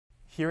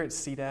Here at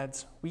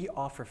SeatAds, we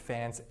offer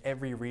fans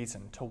every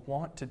reason to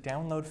want to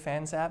download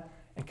Fans app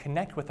and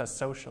connect with us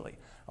socially,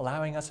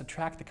 allowing us to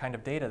track the kind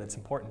of data that's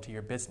important to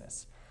your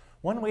business.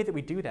 One way that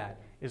we do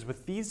that is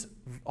with these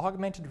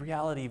augmented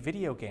reality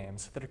video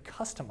games that are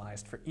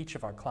customized for each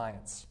of our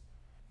clients.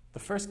 The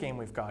first game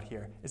we've got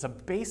here is a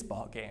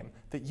baseball game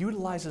that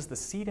utilizes the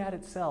SeatAd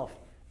itself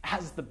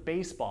as the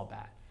baseball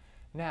bat.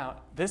 Now,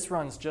 this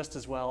runs just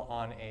as well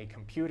on a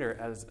computer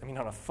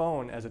on a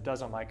phone as it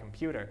does on my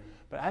computer.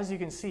 But as you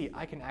can see,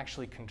 I can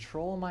actually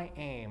control my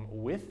aim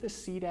with the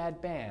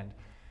SeatAd band.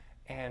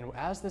 And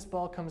as this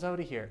ball comes out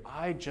of here,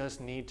 I just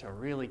need to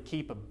really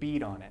keep a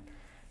beat on it.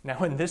 Now,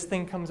 when this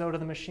thing comes out of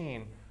the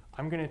machine,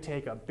 I'm going to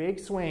take a big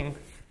swing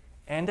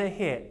and a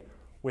hit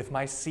with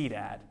my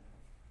SeatAd.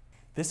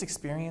 This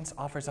experience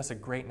offers us a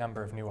great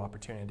number of new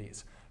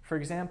opportunities. For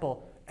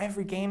example,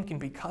 every game can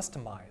be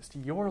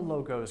customized. Your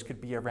logos could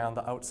be around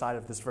the outside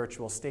of this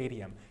virtual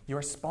stadium.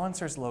 Your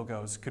sponsors'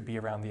 logos could be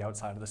around the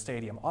outside of the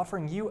stadium,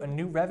 offering you a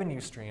new revenue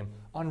stream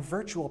on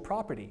virtual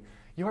property.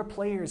 Your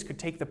players could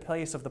take the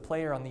place of the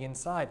player on the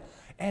inside.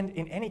 And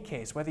in any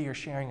case, whether you're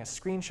sharing a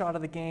screenshot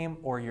of the game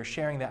or you're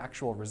sharing the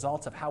actual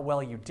results of how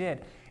well you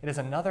did, it is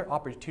another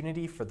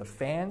opportunity for the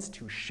fans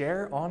to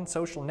share on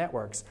social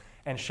networks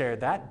and share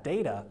that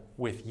data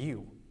with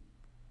you.